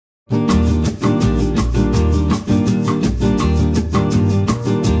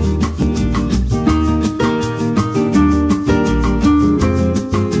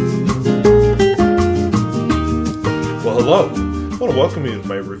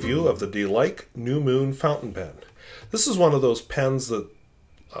review of the Delike New Moon fountain pen. This is one of those pens that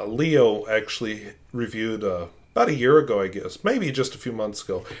Leo actually reviewed about a year ago, I guess. Maybe just a few months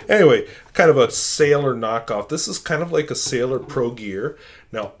ago. Anyway, kind of a Sailor knockoff. This is kind of like a Sailor Pro Gear.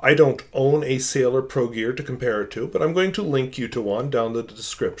 Now, I don't own a Sailor Pro Gear to compare it to, but I'm going to link you to one down in the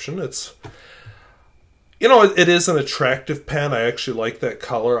description. It's, you know, it is an attractive pen. I actually like that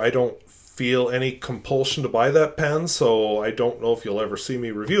color. I don't feel any compulsion to buy that pen, so I don't know if you'll ever see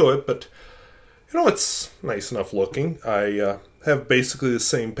me review it, but you know, it's nice enough looking. I have basically the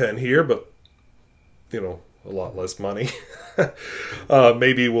same pen here, but you know, a lot less money.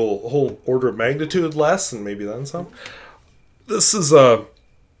 Maybe we'll hold order of magnitude less, and maybe then some. This is so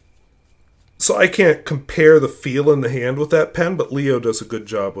I can't compare the feel in the hand with that pen, but Leo does a good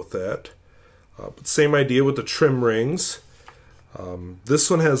job with that. But same idea with the trim rings. This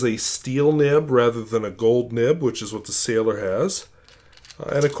one has a steel nib rather than a gold nib, which is what the Sailor has.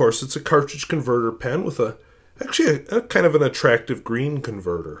 And of course, it's a cartridge converter pen with actually a kind of an attractive green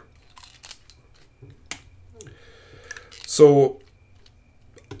converter. So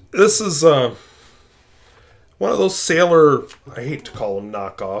this is one of those Sailor, I hate to call them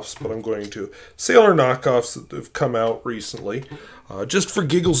knockoffs, but I'm going to. Sailor knockoffs that have come out recently. Just for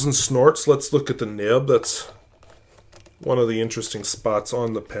giggles and snorts, let's look at the nib. That's one of the interesting spots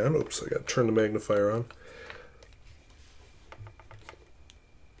on the pen. Oops, I got to turn the magnifier on.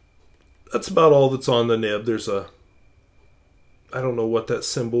 That's about all that's on the nib. There's I don't know what that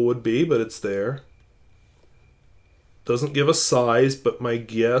symbol would be, but it's there. Doesn't give a size, but my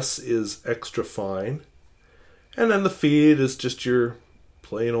guess is extra fine. And then the feed is just your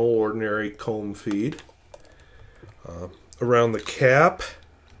plain old ordinary comb feed. Around the cap,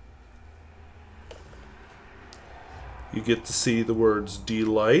 you get to see the words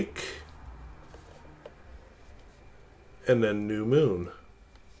Delike and then New Moon.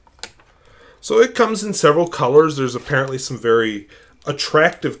 So it comes in several colors. There's apparently some very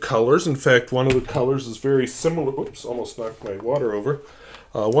attractive colors. In fact, one of the colors is very similar. Oops, almost knocked my water over.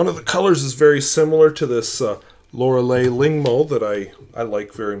 One of the colors is very similar to this Lorelei Lingmo that I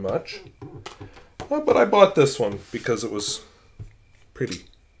like very much. But I bought this one because it was pretty.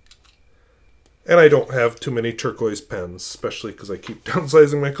 And I don't have too many turquoise pens, especially because I keep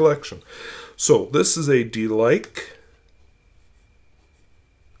downsizing my collection. So this is a Delike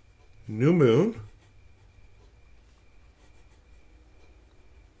New Moon.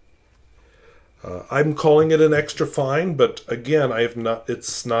 I'm calling it an extra fine, but again,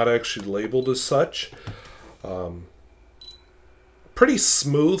 it's not actually labeled as such. Pretty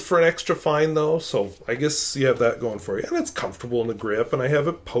smooth for an extra fine though, so I guess you have that going for you. And it's comfortable in the grip, and I have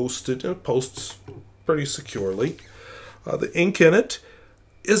it posted, and it posts pretty securely. The ink in it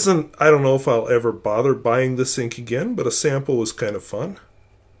isn't, I don't know if I'll ever bother buying this ink again, but a sample was kind of fun.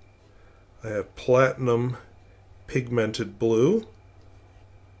 I have platinum pigmented blue.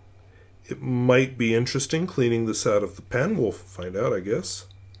 It might be interesting cleaning this out of the pen. We'll find out, I guess.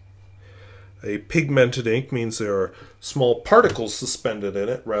 A pigmented ink means there are small particles suspended in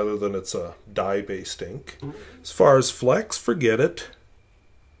it rather than it's a dye-based ink. As far as flex, forget it.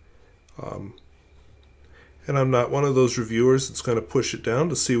 And I'm not one of those reviewers that's going to push it down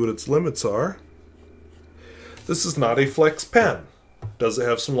to see what its limits are. This is not a flex pen. Does it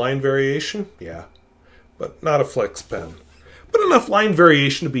have some line variation? Yeah, but not a flex pen. But enough line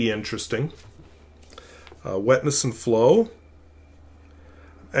variation to be interesting. Wetness and flow.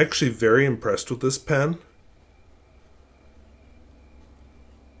 Actually very impressed with this pen.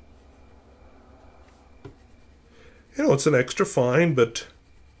 You know, it's an extra fine, but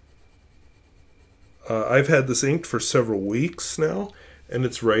I've had this inked for several weeks now, and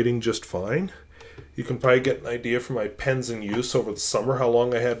it's writing just fine. You can probably get an idea from my pens in use over the summer how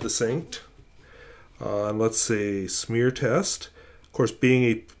long I had this inked. And let's say smear test. Of course, being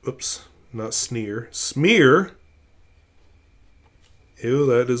a, oops, not sneer, smear. Ew,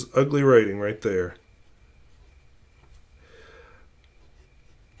 that is ugly writing right there.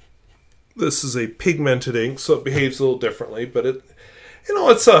 This is a pigmented ink, so it behaves a little differently, but it, you know,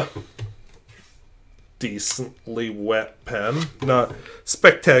 it's a decently wet pen. Not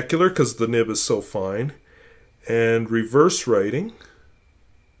spectacular because the nib is so fine. And reverse writing.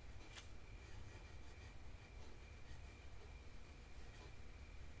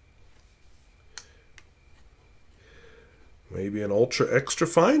 Maybe an ultra extra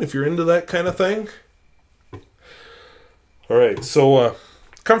fine if you're into that kind of thing. Alright, so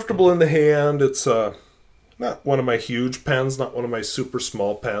comfortable in the hand. It's not one of my huge pens, not one of my super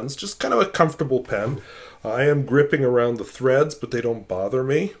small pens, just kind of a comfortable pen. I am gripping around the threads, but they don't bother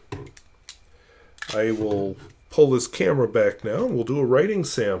me. I will pull this camera back now and we'll do a writing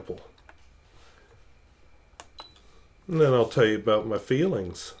sample. And then I'll tell you about my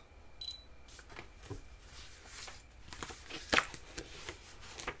feelings.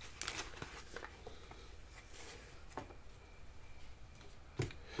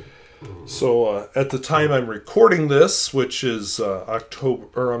 So at the time I'm recording this, which is August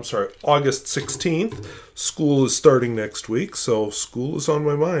 16th, school is starting next week, so school is on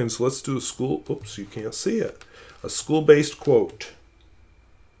my mind. So let's do a school, oops, you can't see it, a school-based quote.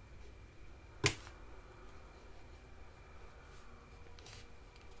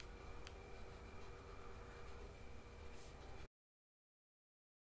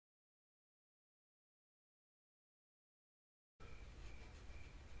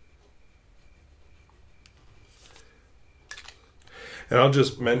 And I'll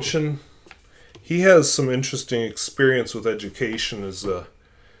just mention, he has some interesting experience with education as a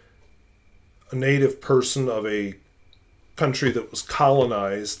native person of a country that was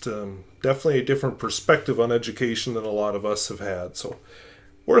colonized. Definitely a different perspective on education than a lot of us have had. So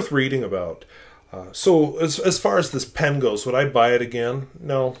worth reading about. So as far as this pen goes, would I buy it again?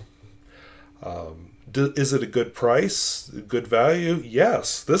 No. Is it a good price? Good value?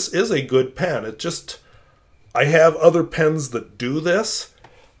 Yes. This is a good pen. It just... I have other pens that do this.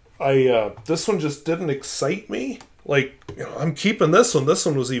 This one just didn't excite me. Like, you know, I'm keeping this one. This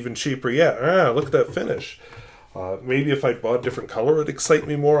one was even cheaper yet. Look at that finish. Maybe if I bought a different color, it'd excite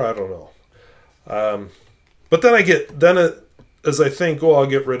me more. I don't know. But then as I think, oh, I'll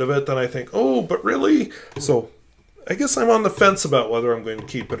get rid of it, then I think, oh, but really? So I guess I'm on the fence about whether I'm going to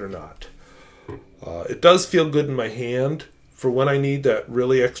keep it or not. It does feel good in my hand. For when I need that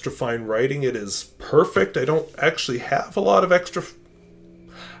really extra fine writing, it is perfect. I don't actually have a lot of extra...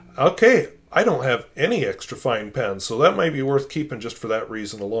 Okay, I don't have any extra fine pens, so that might be worth keeping just for that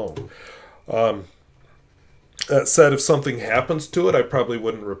reason alone. That said, if something happens to it, I probably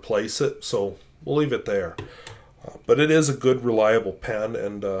wouldn't replace it, so we'll leave it there. But it is a good, reliable pen,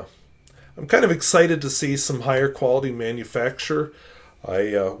 and I'm kind of excited to see some higher quality manufacture.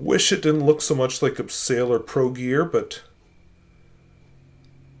 I wish it didn't look so much like a Sailor Pro Gear, but...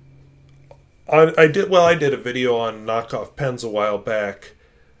 I did a video on knockoff pens a while back.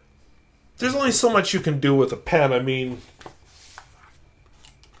 There's only so much you can do with a pen. I mean,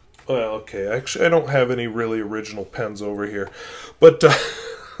 well, okay, actually I don't have any really original pens over here. But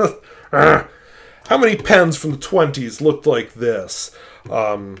how many pens from the 20s looked like this?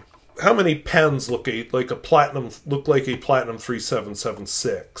 How many pens look like a platinum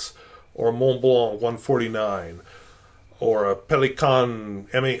 3776 or a Mont Blanc 149 or a Pelikan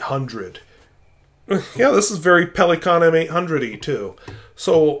M800? Yeah, this is very Pelikan M800-y too.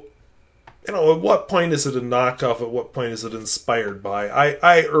 So, you know, at what point is it a knockoff? At what point is it inspired by?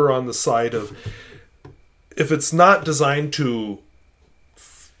 I err on the side of, if it's not designed to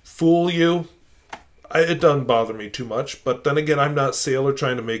fool you, it doesn't bother me too much. But then again, I'm not Sailor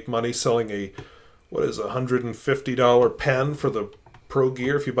trying to make money selling a, what is a $150 pen for the Pro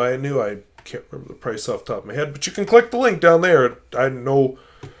Gear if you buy a new. I can't remember the price off the top of my head, but you can click the link down there.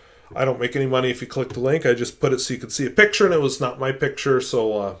 I don't make any money if you click the link. I just put it so you could see a picture, and it was not my picture,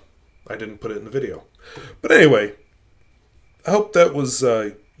 so I didn't put it in the video. But anyway, I hope that was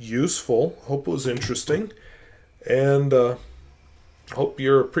useful. Hope it was interesting. And hope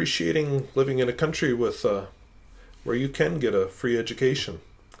you're appreciating living in a country with where you can get a free education.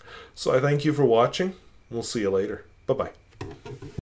 So I thank you for watching. We'll see you later. Bye-bye.